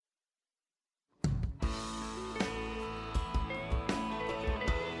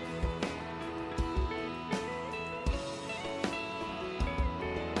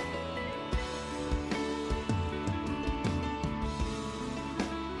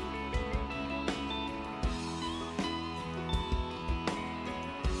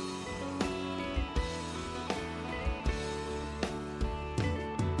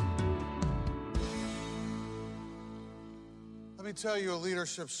me tell you a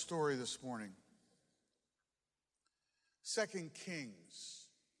leadership story this morning. 2 Kings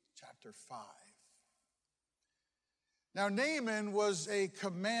chapter 5. Now Naaman was a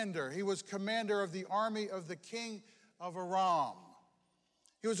commander. He was commander of the army of the king of Aram.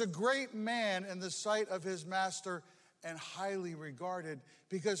 He was a great man in the sight of his master and highly regarded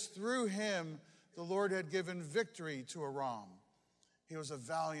because through him the Lord had given victory to Aram. He was a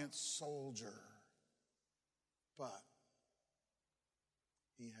valiant soldier, but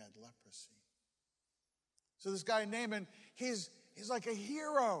he had leprosy. So this guy Naaman, he's like a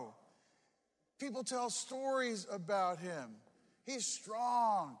hero. People tell stories about him. He's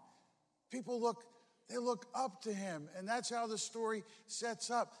strong. People look up to him, and that's how the story sets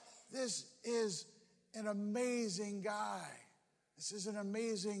up. This is an amazing guy. This is an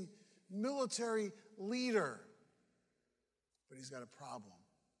amazing military leader. But he's got a problem.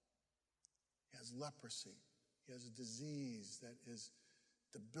 He has leprosy. He has a disease that is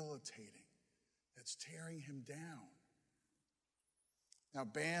debilitating, that's tearing him down. Now,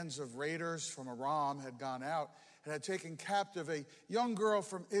 bands of raiders from Aram had gone out and had taken captive a young girl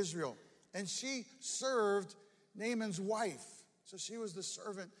from Israel, and she served Naaman's wife. So she was the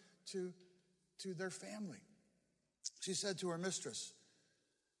servant to their family. She said to her mistress,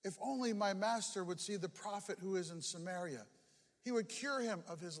 "If only my master would see the prophet who is in Samaria, he would cure him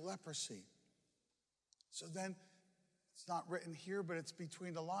of his leprosy." So then, it's not written here, but it's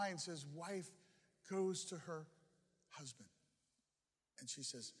between the lines. His wife goes to her husband. And she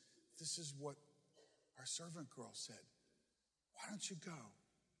says, "This is what our servant girl said. Why don't you go?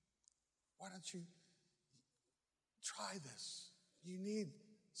 Why don't you try this? You need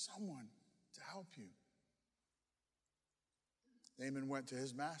someone to help you." Naaman went to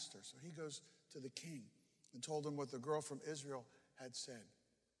his master. So he goes to the king and told him what the girl from Israel had said.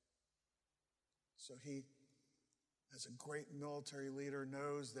 So he, as a great military leader,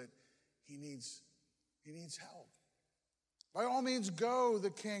 knows that he needs help. "By all means, go,"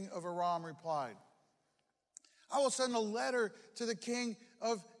 the king of Aram replied. "I will send a letter to the king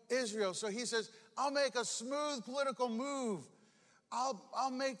of Israel." So he says, "I'll make a smooth political move.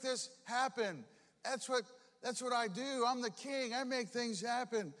 I'll make this happen. That's what I do. I'm the king. I make things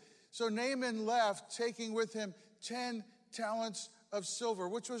happen." So Naaman left, taking with him 10 talents of silver,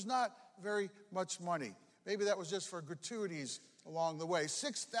 which was not very much money. Maybe that was just for gratuities along the way.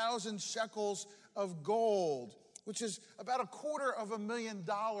 6,000 shekels of gold, which is about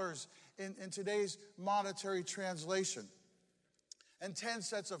 $250,000 in today's monetary translation, and 10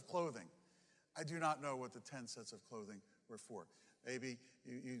 sets of clothing. I do not know what the 10 sets of clothing were for. Maybe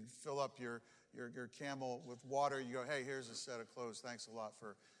you fill up your camel with water. You go, "Hey, here's a set of clothes. Thanks a lot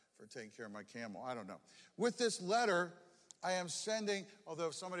for taking care of my camel." I don't know. With this letter, I am sending, although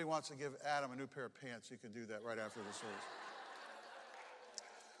if somebody wants to give Adam a new pair of pants, you can do that right after the service.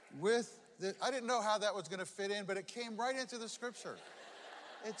 I didn't know how that was going to fit in, but it came right into the scripture.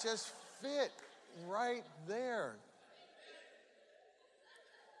 It just fit right there.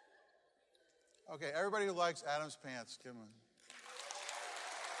 Okay, everybody who likes Adam's pants, give them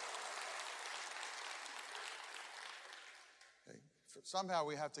okay. Somehow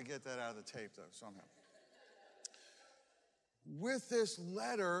we have to get that out of the tape, though, somehow. "With this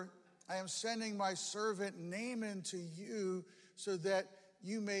letter, I am sending my servant Naaman to you so that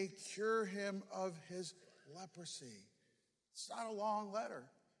you may cure him of his leprosy." It's not a long letter.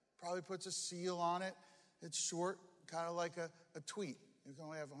 Probably puts a seal on it. It's short, kind of like a tweet. You can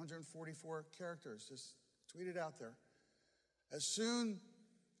only have 144 characters. Just tweet it out there. As soon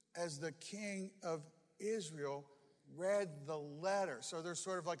as the king of Israel read the letter, so there's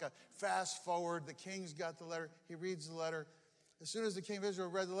sort of like a fast forward. The king's got the letter. He reads the letter. As soon as the king of Israel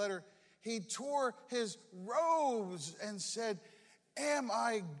read the letter, he tore his robes and said, "Am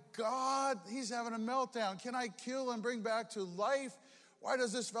I God?" He's having a meltdown. "Can I kill and bring back to life? Why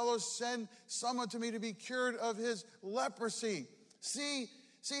does this fellow send someone to me to be cured of his leprosy? See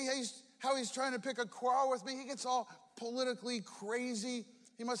how he's trying to pick a quarrel with me? He gets all politically crazy.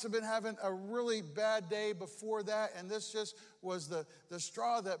 He must have been having a really bad day before that, and this just was the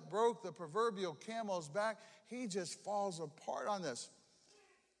straw that broke the proverbial camel's back. He just falls apart on this."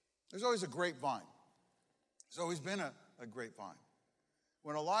 There's always a grapevine. There's always been a grapevine.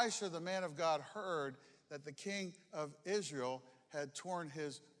 When Elisha, the man of God, heard that the king of Israel had torn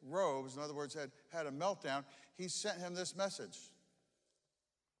his robes, in other words, had a meltdown, he sent him this message.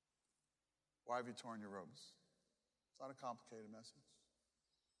 "Why have you torn your robes?" It's not a complicated message.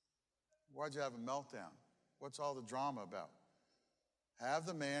 "Why'd you have a meltdown? What's all the drama about? Have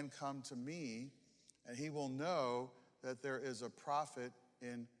the man come to me, and he will know that there is a prophet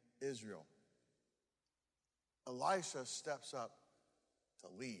in Israel." Elisha steps up to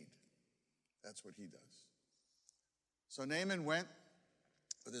lead. That's what he does. So Naaman went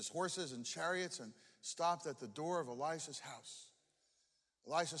with his horses and chariots and stopped at the door of Elisha's house.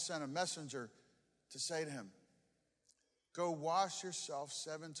 Elisha sent a messenger to say to him, "Go wash yourself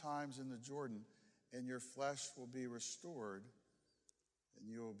 7 times in the Jordan, and your flesh will be restored, and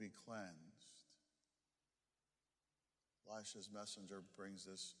you will be cleansed." Elisha's messenger brings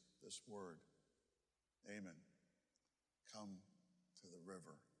this word. Naaman, come to the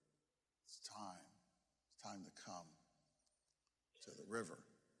river. It's time. It's time to come to the river.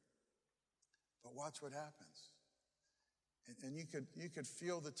 But watch what happens. And you could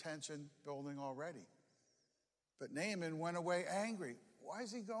feel the tension building already. But Naaman went away angry. Why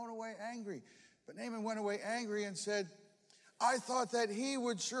is he going away angry? But Naaman went away angry and said, "I thought that he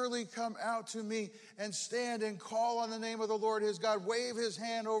would surely come out to me and stand and call on the name of the Lord his God, wave his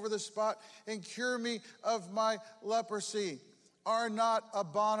hand over the spot and cure me of my leprosy. Are not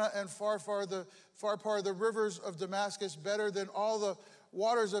Abana and Pharpar, the rivers of Damascus, better than all the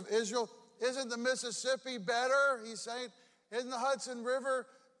waters of Israel? Isn't the Mississippi better?" He's saying, "Isn't the Hudson River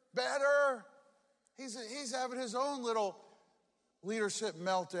better?" He's having his own little leadership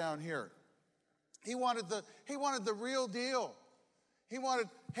meltdown here. He wanted the real deal. He wanted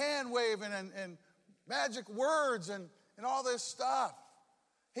hand waving and magic words and all this stuff.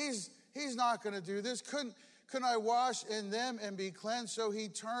 He's not going to do this. Couldn't I wash in them and be cleansed? So he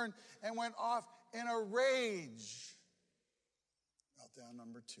turned and went off in a rage. Meltdown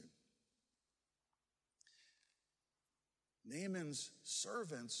number 2. Naaman's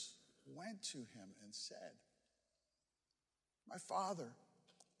servants went to him and said, "My father,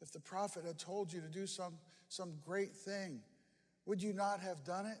 if the prophet had told you to do some great thing, would you not have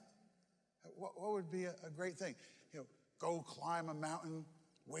done it?" What would be a great thing? Go climb a mountain,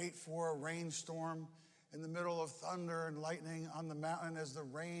 wait for a rainstorm in the middle of thunder and lightning on the mountain. As the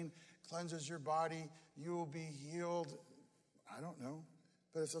rain cleanses your body, you will be healed. I don't know.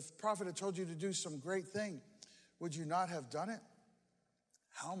 But if the prophet had told you to do some great thing, would you not have done it?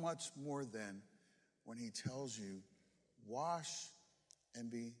 How much more then when he tells you, wash and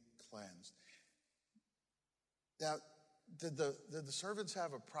be cleansed? Now, did the servants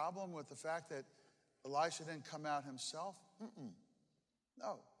have a problem with the fact that Elisha didn't come out himself?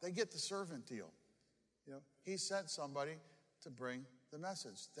 No, they get the servant deal. He sent somebody to bring the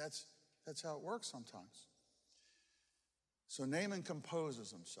message. That's how it works sometimes. So Naaman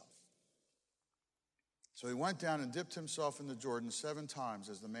composes himself. So he went down and dipped himself in the Jordan 7 times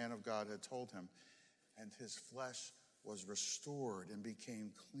as the man of God had told him, and his flesh was restored and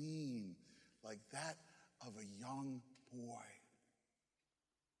became clean like that of a young boy.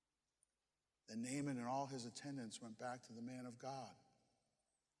 Then Naaman and all his attendants went back to the man of God.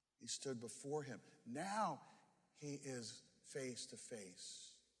 He stood before him. Now he is face to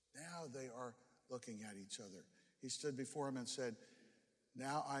face. Now they are looking at each other. He stood before him and said,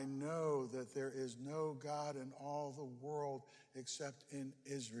 "Now I know that there is no God in all the world except in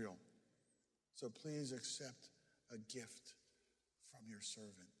Israel. So please accept a gift from your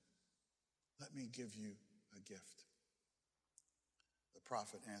servant. Let me give you a gift." The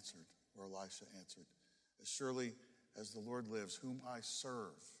prophet answered, or Elisha answered, "As surely as the Lord lives, whom I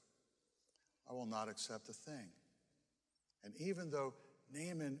serve, I will not accept a thing." And even though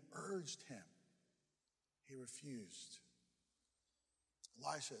Naaman urged him, he refused.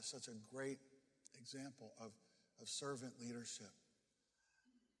 Elisha is such a great example of servant leadership.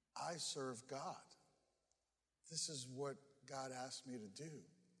 I serve God. This is what God asked me to do.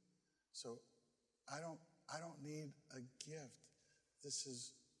 So I don't need a gift. This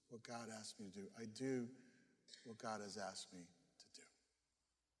is what God asked me to do. I do what God has asked me to do.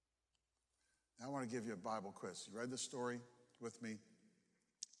 Now I want to give you a Bible quiz. You read the story with me?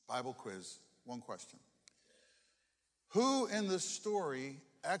 Bible quiz, 1 question. Who in the story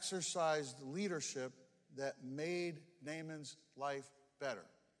exercised leadership that made Naaman's life better?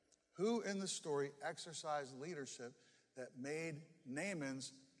 Who in the story exercised leadership that made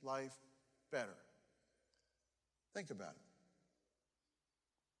Naaman's life better? Think about it.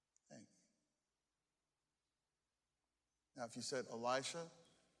 Think. Now, if you said Elisha,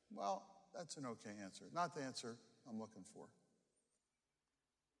 well, that's an okay answer. Not the answer I'm looking for.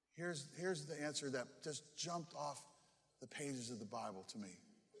 Here's the answer that just jumped off the pages of the Bible to me.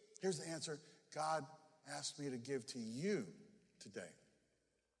 Here's the answer God asked me to give to you today.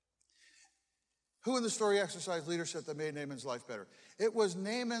 Who in the story exercised leadership that made Naaman's life better? It was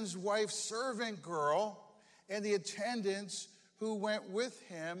Naaman's wife's servant girl and the attendants who went with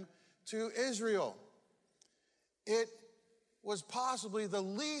him to Israel. It was possibly the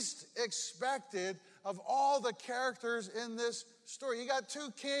least expected of all the characters in this story. You got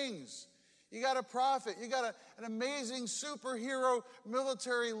two kings. You got a prophet. You got an amazing superhero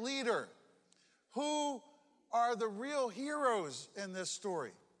military leader. Who are the real heroes in this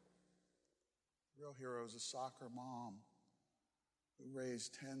story? The real hero is a soccer mom who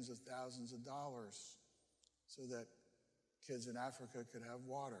raised tens of thousands of dollars so that kids in Africa could have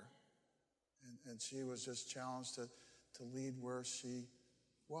water. And she was just challenged to lead where she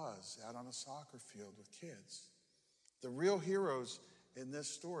was, out on a soccer field with kids. The real heroes in this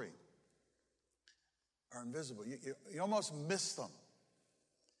story are invisible. You almost miss them.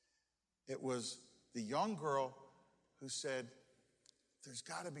 It was the young girl who said, there's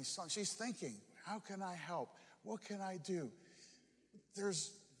got to be something. She's thinking, how can I help? What can I do?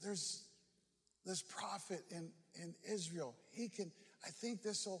 There's this prophet in Israel. I think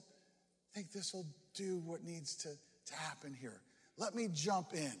this will do what needs to happen here. Let me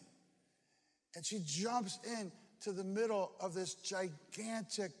jump in. And she jumps in to the middle of this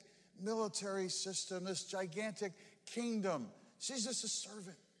gigantic military system, this gigantic kingdom. She's just a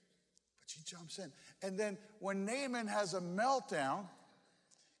servant, but she jumps in. And then when Naaman has a meltdown,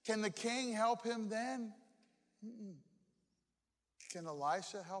 can the king help him then? Mm-mm. Can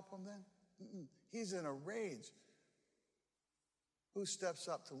Elisha help him then? Mm-mm. He's in a rage. Who steps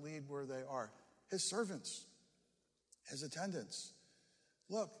up to lead where they are? His servants, his attendants.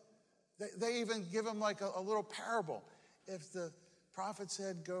 Look, they even give him like a little parable. If the prophet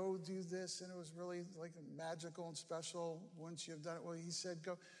said, go do this, and it was really like magical and special, wouldn't you have done it? Well, he said,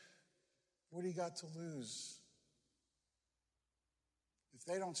 go. What do you got to lose? If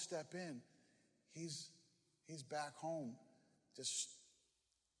they don't step in, he's back home just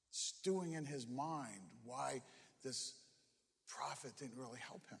stewing in his mind why this prophet didn't really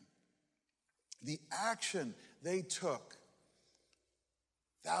help him. The action they took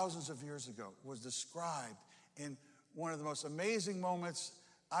thousands of years ago was described in one of the most amazing moments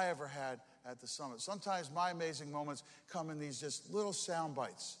I ever had at the summit. Sometimes my amazing moments come in these just little sound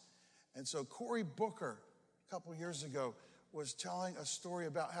bites. And so Cory Booker, a couple years ago, was telling a story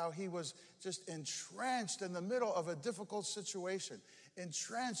about how he was just entrenched in the middle of a difficult situation,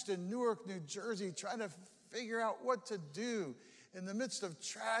 entrenched in Newark, New Jersey, trying to figure out what to do in the midst of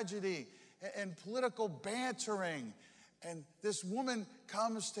tragedy and political bantering. And this woman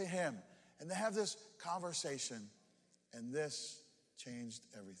comes to him, and they have this conversation, and this changed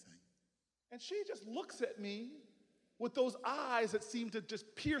everything. And she just looks at me with those eyes that seem to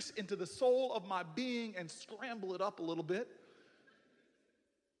just pierce into the soul of my being and scramble it up a little bit.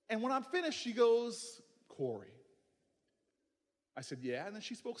 And when I'm finished, she goes, Cory. I said, yeah. And then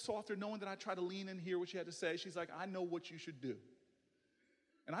she spoke softer, knowing that I tried to lean in, hear what she had to say. She's like, I know what you should do.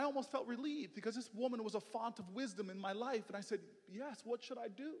 And I almost felt relieved because this woman was a font of wisdom in my life. And I said, yes, what should I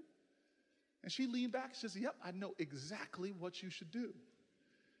do? And she leaned back. She said, yep, I know exactly what you should do.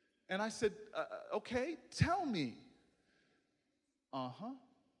 And I said, okay, tell me.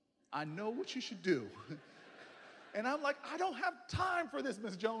 I know what you should do. And I'm like, I don't have time for this,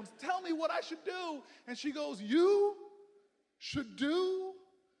 Miss Jones. Tell me what I should do. And she goes, you should do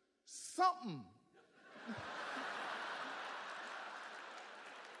something.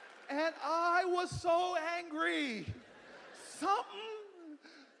 And I was so angry. Something.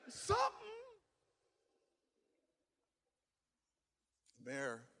 The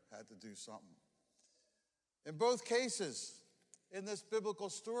mayor had to do something. In both cases, in this biblical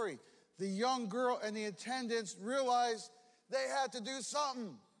story, the young girl and the attendants realized they had to do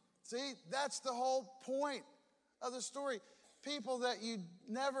something. See, that's the whole point of the story. People that you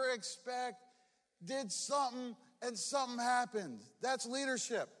never expect did something, and something happened. That's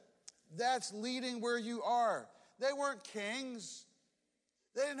leadership. That's leading where you are. They weren't kings.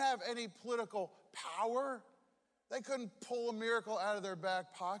 They didn't have any political power. They couldn't pull a miracle out of their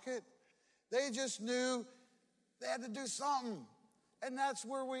back pocket. They just knew they had to do something. And that's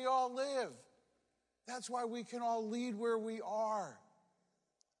where we all live. That's why we can all lead where we are.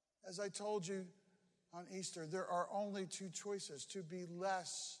 As I told you on Easter, there are only two choices: to be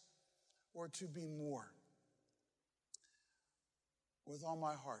less or to be more. With all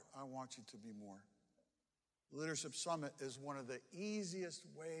my heart, I want you to be more. Leadership Summit is one of the easiest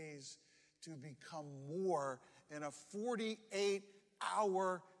ways to become more in a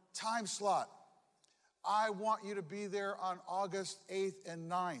 48-hour time slot. I want you to be there on August 8th and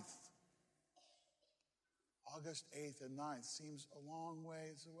 9th. August 8th and 9th seems a long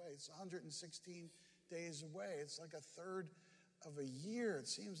ways away. It's 116 days away. It's like a third of a year. It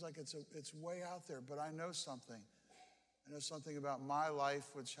seems like it's way out there, but I know something. I know something about my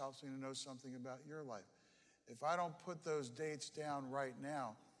life, which helps me to know something about your life. If I don't put those dates down right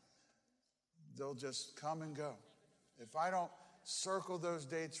now, they'll just come and go. If I don't circle those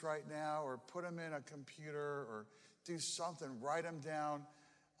dates right now or put them in a computer or do something, write them down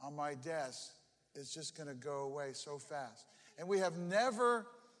on my desk, it's just going to go away so fast. And we have never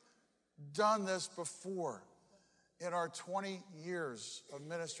done this before in our 20 years of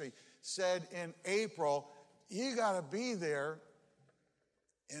ministry. Said in April, you got to be there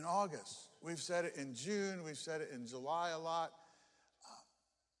in August. We've said it in June. We've said it in July a lot.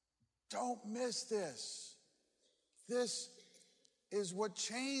 Don't miss this. This is what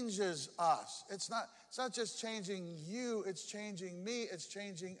changes us. It's not just changing you, it's changing me, it's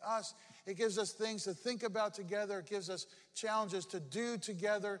changing us. It gives us things to think about together. It gives us challenges to do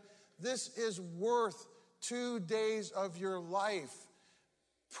together. This is worth 2 days of your life.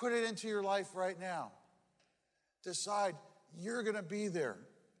 Put it into your life right now. Decide you're going to be there.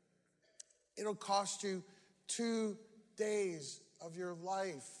 It'll cost you 2 days of your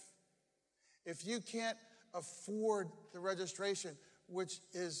life. If you can't afford the registration, which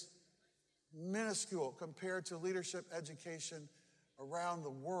is minuscule compared to leadership education around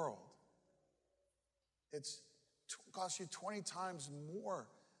the world, it costs you 20 times more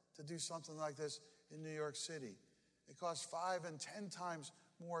to do something like this in New York City. It costs 5 and 10 times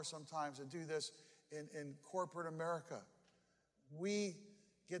more sometimes to do this in corporate America. We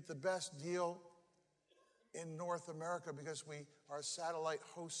get the best deal in North America because we are a satellite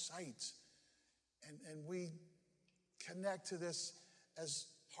host site. And we connect to this as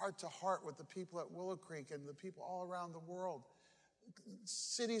heart to heart with the people at Willow Creek and the people all around the world.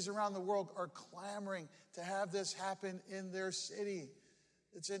 Cities around the world are clamoring to have this happen in their city.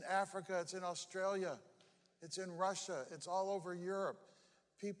 It's in Africa, it's in Australia, it's in Russia, it's all over Europe.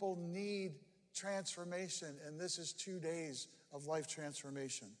 People need transformation, and this is 2 days of life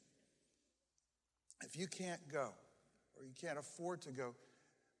transformation. If you can't go, or you can't afford to go,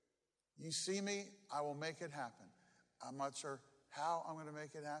 you see me, I will make it happen. I'm not sure how I'm going to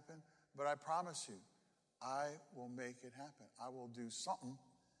make it happen, but I promise you, I will make it happen. I will do something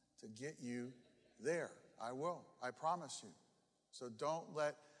to get you there. I will. I promise you. So don't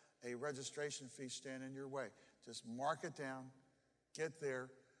let a registration fee stand in your way. Just mark it down. Get there.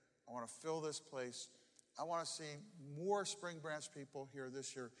 I want to fill this place. I want to see more Spring Branch people here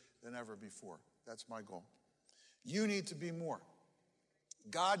this year than ever before. That's my goal. You need to be more.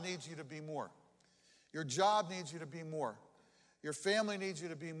 God needs you to be more. Your job needs you to be more. Your family needs you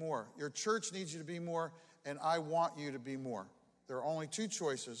to be more. Your church needs you to be more. And I want you to be more. There are only 2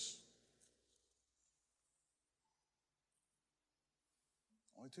 choices.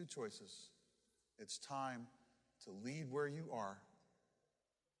 Only 2 choices. It's time to lead where you are.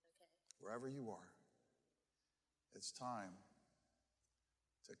 Wherever you are. It's time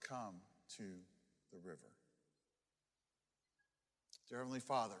to come to the river. Dear Heavenly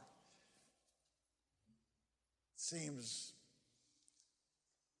Father, it seems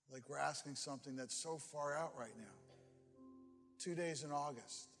like we're asking something that's so far out right now. 2 days in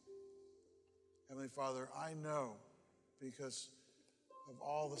August. Heavenly Father, I know because of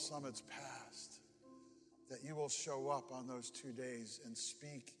all the summits past that you will show up on those 2 days and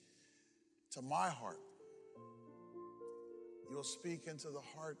speak to my heart. You will speak into the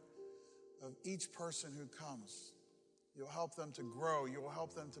heart of each person who comes. You'll help them to grow. You will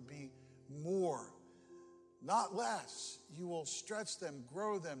help them to be more, not less. You will stretch them,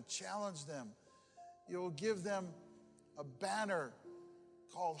 grow them, challenge them. You will give them a banner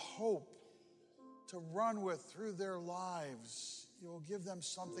called hope to run with through their lives. You will give them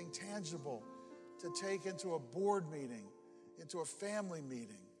something tangible to take into a board meeting, into a family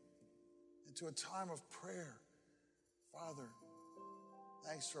meeting, into a time of prayer. Father,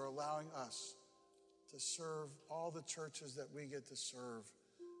 thanks for allowing us to serve all the churches that we get to serve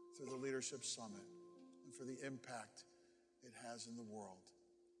through the Leadership Summit and for the impact it has in the world.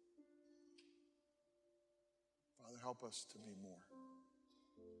 Father, help us to be more.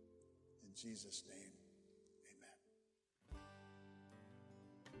 In Jesus' name.